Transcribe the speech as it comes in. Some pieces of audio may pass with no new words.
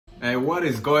Hey, what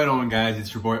is going on, guys?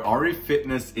 It's your boy Auri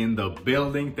Fitness in the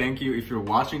building. Thank you if you're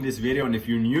watching this video, and if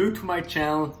you're new to my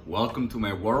channel, welcome to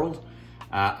my world.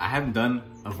 I haven't done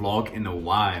a vlog in a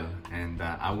while, and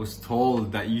I was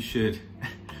told that you should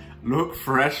look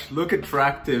fresh, look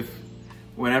attractive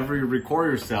whenever you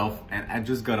record yourself, and I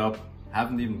just got up,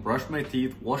 haven't even brushed my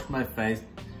teeth, washed my face.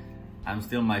 I'm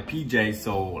still in my PJs,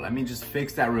 so let me just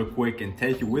fix that real quick and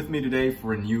take you with me today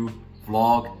for a new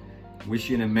vlog.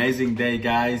 Wish you an amazing day,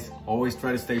 guys. Always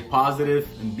try to stay positive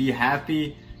and be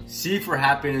happy. Seek for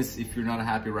happiness if you're not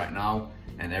happy right now,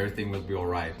 and everything will be all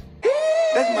right.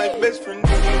 That's my best friend.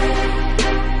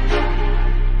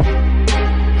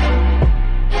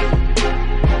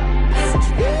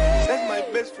 That's my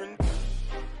best friend.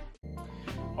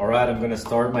 All right, I'm gonna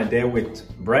start my day with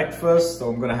breakfast. So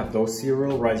I'm gonna have those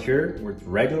cereal right here with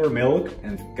regular milk.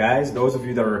 And guys, those of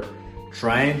you that are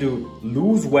trying to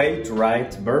lose weight,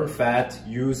 right, burn fat,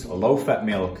 use a low-fat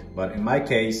milk. But in my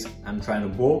case, I'm trying to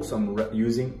bulk, so I'm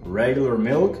using regular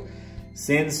milk.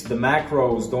 Since the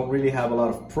macros don't really have a lot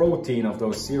of protein of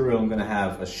those cereal, I'm gonna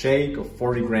have a shake of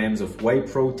 40 grams of whey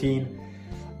protein.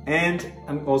 And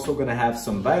I'm also gonna have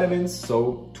some vitamins,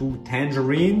 so 2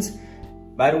 tangerines.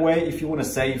 By the way, if you wanna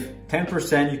save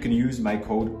 10%, you can use my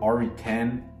code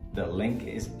AURI10. The link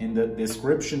is in the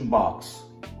description box.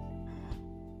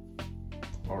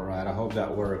 All right, I hope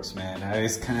that works, man. That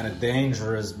is kind of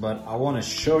dangerous, but I want to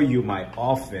show you my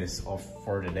office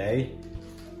for today.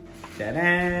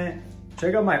 Ta-da!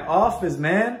 Check out my office,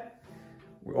 man.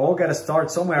 We all got to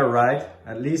start somewhere, right?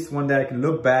 At least one day I can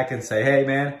look back and say, hey,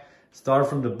 man, start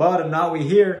from the bottom, now we're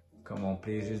here. Come on,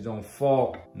 please, just don't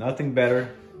fall. Nothing better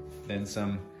than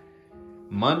some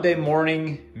Monday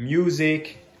morning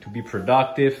music to be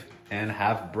productive and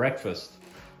have breakfast.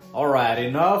 All right,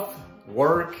 enough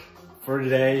work for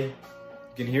today. You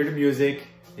can hear the music.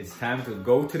 It's time to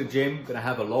go to the gym. I'm gonna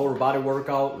have a lower body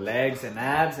workout, legs and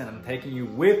abs, and I'm taking you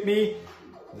with me.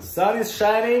 The sun is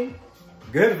shining,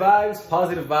 good vibes,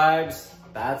 positive vibes.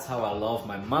 That's how I love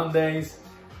my Mondays,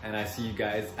 and I see you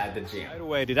guys at the gym. By the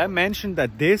way, did I mention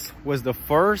that this was the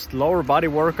first lower body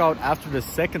workout after the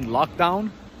second lockdown?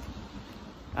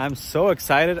 I'm so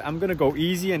excited. I'm gonna go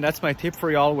easy, and that's my tip for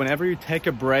y'all. Whenever you take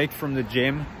a break from the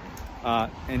gym,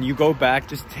 and you go back,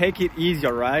 just take it easy,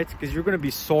 all right? Because you're gonna be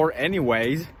sore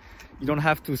anyways. You don't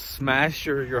have to smash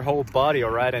your whole body, all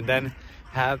right? And then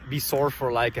be sore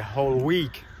for like a whole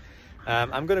week.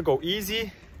 I'm gonna go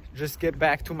easy, just get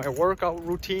back to my workout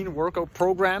routine, workout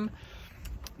program,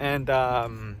 and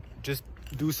just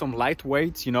do some light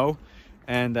weights, you know,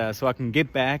 and so I can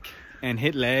get back and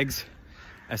hit legs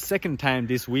a second time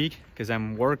this week, because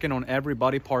I'm working on every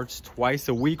body parts twice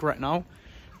a week right now.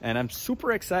 And I'm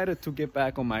super excited to get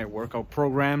back on my workout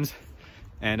programs.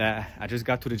 And I just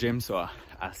got to the gym, so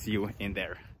I'll see you in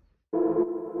there.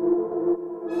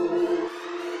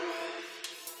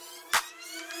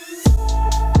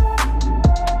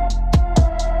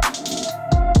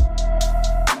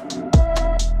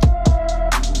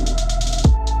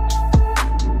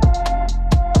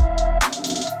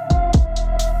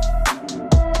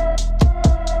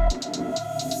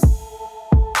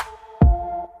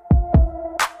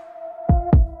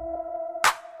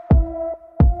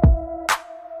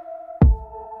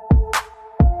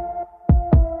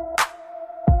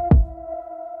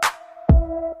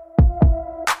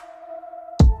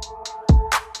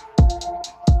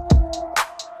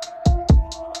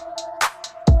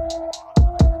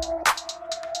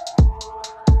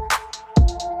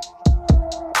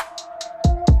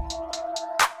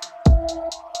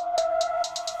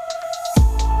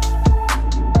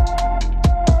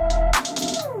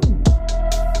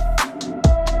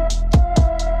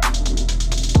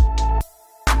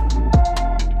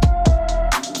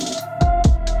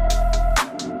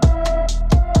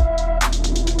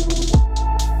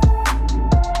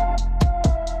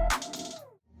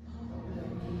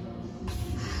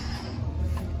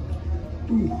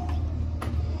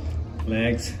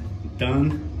 Legs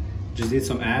done. Just did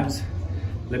some abs.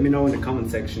 Let me know in the comment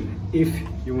section if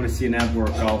you want to see an ab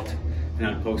workout, and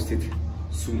I'll post it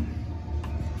soon.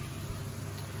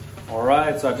 All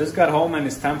right, so I just got home and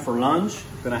it's time for lunch.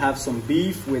 I'm gonna have some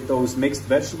beef with those mixed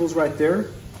vegetables right there.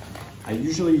 I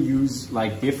usually use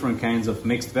like different kinds of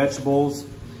mixed vegetables.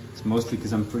 It's mostly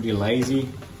because I'm pretty lazy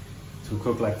to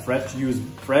cook like fresh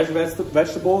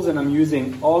vegetables, and I'm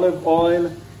using olive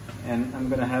oil, and I'm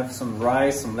gonna have some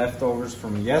rice, some leftovers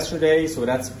from yesterday. So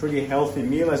that's a pretty healthy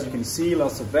meal. As you can see,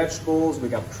 lots of vegetables, we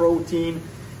got protein.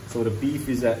 So the beef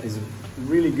is a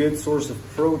really good source of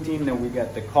protein. Then we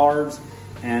got the carbs,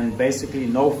 and basically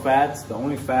no fats. The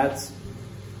only fats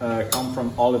come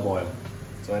from olive oil.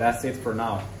 So that's it for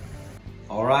now.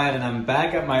 All right, and I'm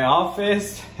back at my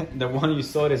office, the one you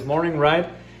saw this morning, right?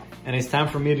 And it's time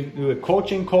for me to do a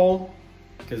coaching call,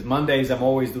 because Mondays I'm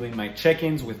always doing my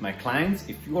check-ins with my clients.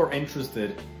 If you are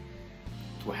interested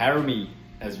to hire me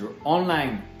as your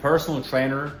online personal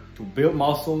trainer to build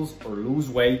muscles or lose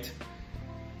weight,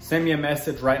 send me a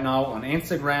message right now on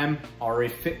Instagram, Auri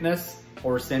Fitness,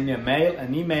 or send me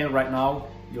an email right now.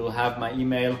 You'll have my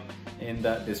email in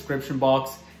the description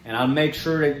box, and I'll make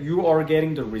sure that you are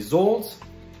getting the results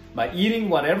by eating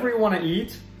whatever you want to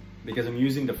eat, because I'm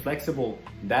using the flexible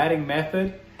dieting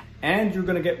method, and you're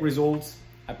gonna get results.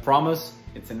 I promise.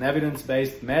 It's an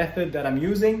evidence-based method that I'm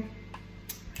using,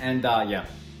 and yeah,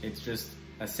 it's just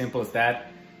as simple as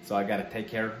that. So I gotta take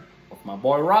care of my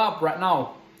boy Rob right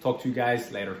now. Talk to you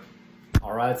guys later.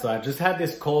 All right, so I just had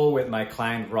this call with my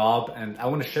client Rob, and I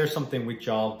want to share something with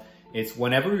y'all. It's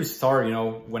whenever you start, you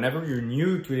know, whenever you're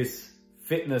new to this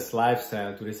fitness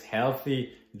lifestyle, to this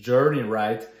healthy journey,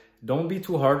 right? Don't be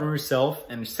too hard on yourself,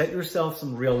 and set yourself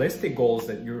some realistic goals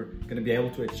that you're going to be able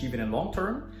to achieve in the long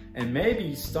term. And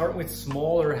maybe start with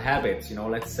smaller habits. You know,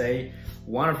 let's say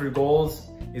one of your goals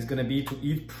is going to be to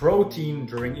eat protein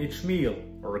during each meal,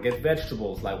 or get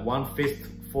vegetables, like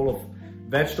 1/5 full of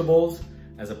vegetables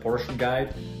as a portion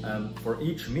guide for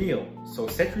each meal. So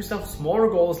set yourself smaller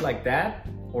goals like that,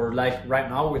 or like right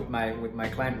now with my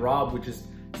client Rob, we just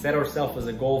set ourselves as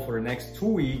a goal for the next 2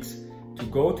 weeks to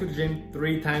go to the gym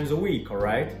 3 times a week. All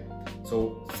right,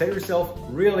 so set yourself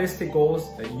realistic goals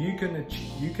that you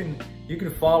can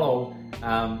follow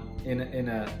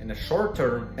in a short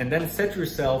term, and then set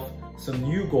yourself some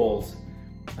new goals,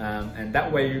 and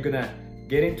that way you're gonna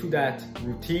get into that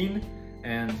routine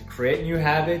and create new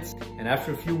habits, and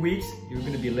after a few weeks you're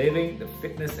going to be living the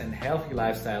fitness and healthy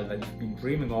lifestyle that you've been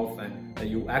dreaming of and that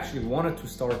you actually wanted to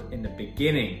start in the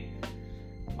beginning.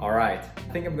 All right, I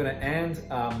think I'm going to end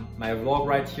my vlog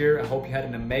right here. I hope you had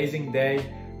an amazing day.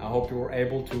 I hope you were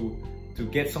able to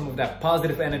get some of that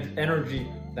positive energy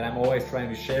that I'm always trying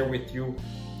to share with you.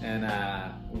 And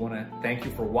I want to thank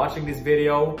you for watching this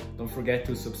video. Don't forget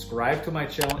to subscribe to my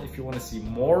channel if you want to see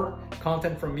more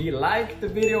content from me. Like the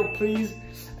video, please.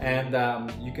 And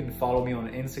you can follow me on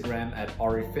Instagram at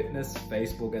Auri Fitness,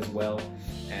 Facebook as well.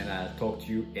 And talk to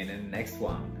you in the next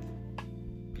one.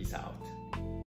 Peace out.